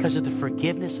because of the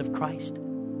forgiveness of Christ?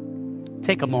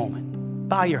 Take a moment,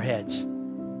 bow your heads,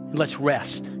 and let's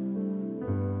rest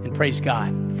and praise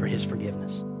God for His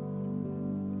forgiveness.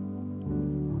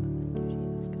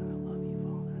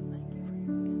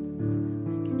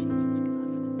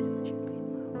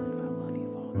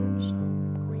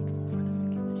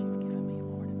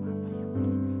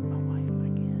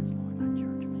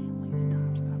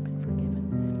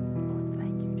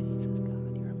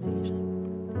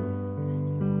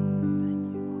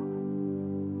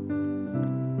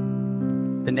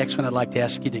 The next one I'd like to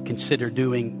ask you to consider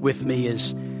doing with me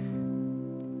is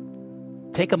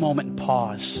take a moment and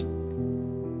pause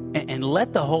and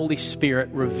let the Holy Spirit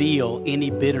reveal any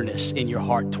bitterness in your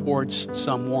heart towards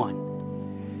someone.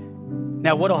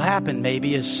 Now, what'll happen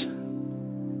maybe is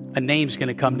a name's going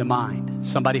to come to mind.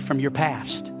 Somebody from your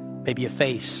past. Maybe a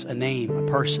face, a name, a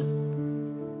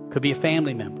person. Could be a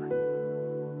family member.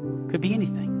 Could be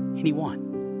anything,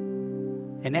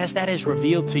 anyone. And as that is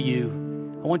revealed to you,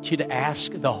 I want you to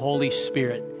ask the Holy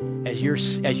Spirit as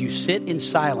you sit in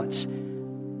silence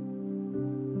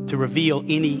to reveal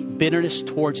any bitterness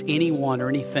towards anyone or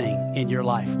anything in your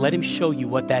life. Let Him show you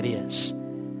what that is.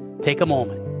 Take a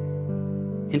moment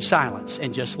in silence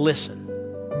and just listen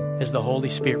as the Holy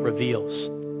Spirit reveals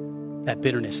that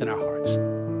bitterness in our hearts.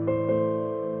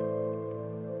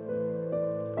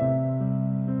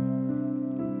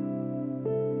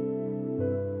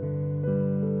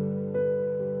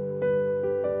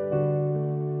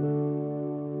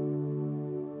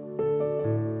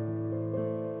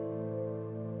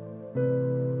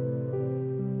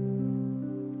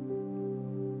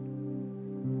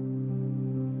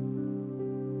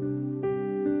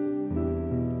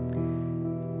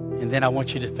 And then I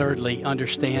want you to thirdly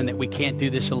understand that we can't do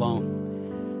this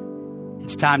alone.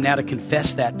 It's time now to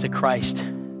confess that to Christ,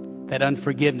 that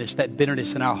unforgiveness, that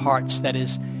bitterness in our hearts that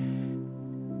is,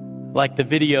 like the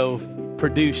video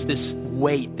produced, this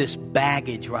weight, this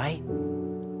baggage, right?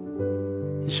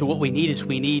 And so what we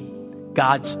need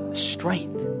God's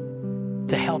strength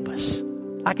to help us.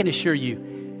 I can assure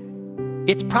you,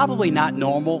 it's probably not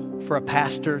normal for a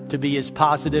pastor to be as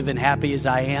positive and happy as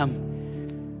I am.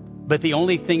 But the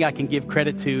only thing I can give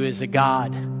credit to is a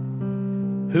God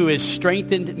who has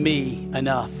strengthened me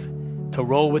enough to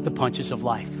roll with the punches of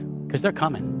life. Because they're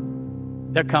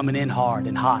coming. They're coming in hard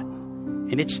and hot.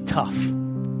 And it's tough.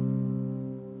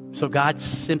 So God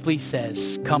simply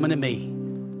says, come unto me,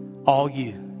 all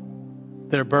you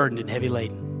that are burdened and heavy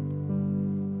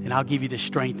laden. And I'll give you the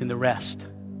strength and the rest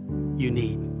you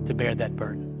need to bear that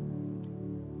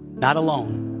burden. Not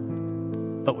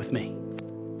alone, but with me.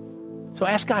 So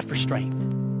ask God for strength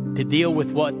to deal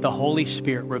with what the Holy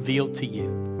Spirit revealed to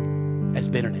you as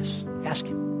bitterness. Ask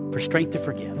Him for strength to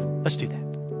forgive. Let's do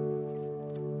that.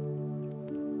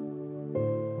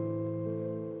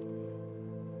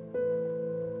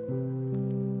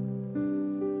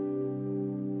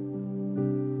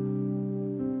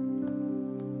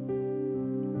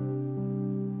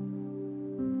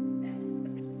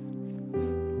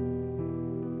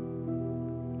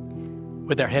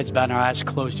 With our heads bowed and our eyes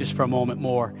closed just for a moment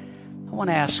more, I want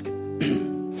to ask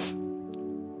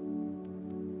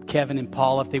Kevin and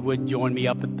Paul if they would join me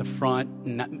up at the front.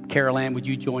 And Carol Ann, would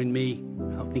you join me?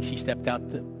 I don't think she stepped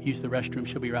out to use the restroom.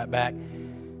 She'll be right back.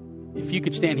 If you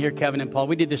could stand here, Kevin and Paul.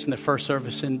 We did this in the first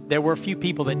service, and there were a few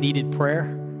people that needed prayer.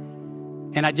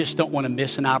 And I just don't want to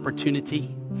miss an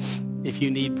opportunity if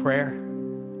you need prayer.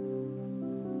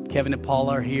 Kevin and Paul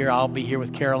are here. I'll be here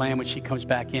with Carol Ann when she comes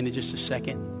back in just a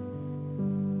second.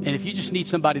 And if you just need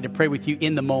somebody to pray with you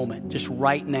in the moment, just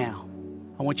right now,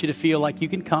 I want you to feel like you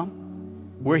can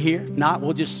come. We're here. If not,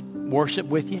 we'll just worship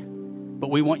with you.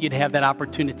 But we want you to have that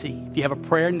opportunity. If you have a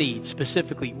prayer need,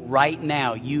 specifically right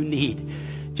now, you need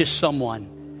just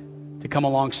someone to come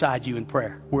alongside you in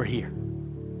prayer. We're here.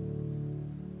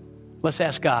 Let's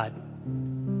ask God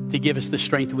to give us the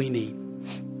strength we need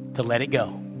to let it go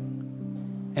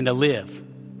and to live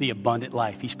the abundant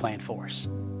life He's planned for us.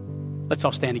 Let's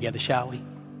all stand together, shall we?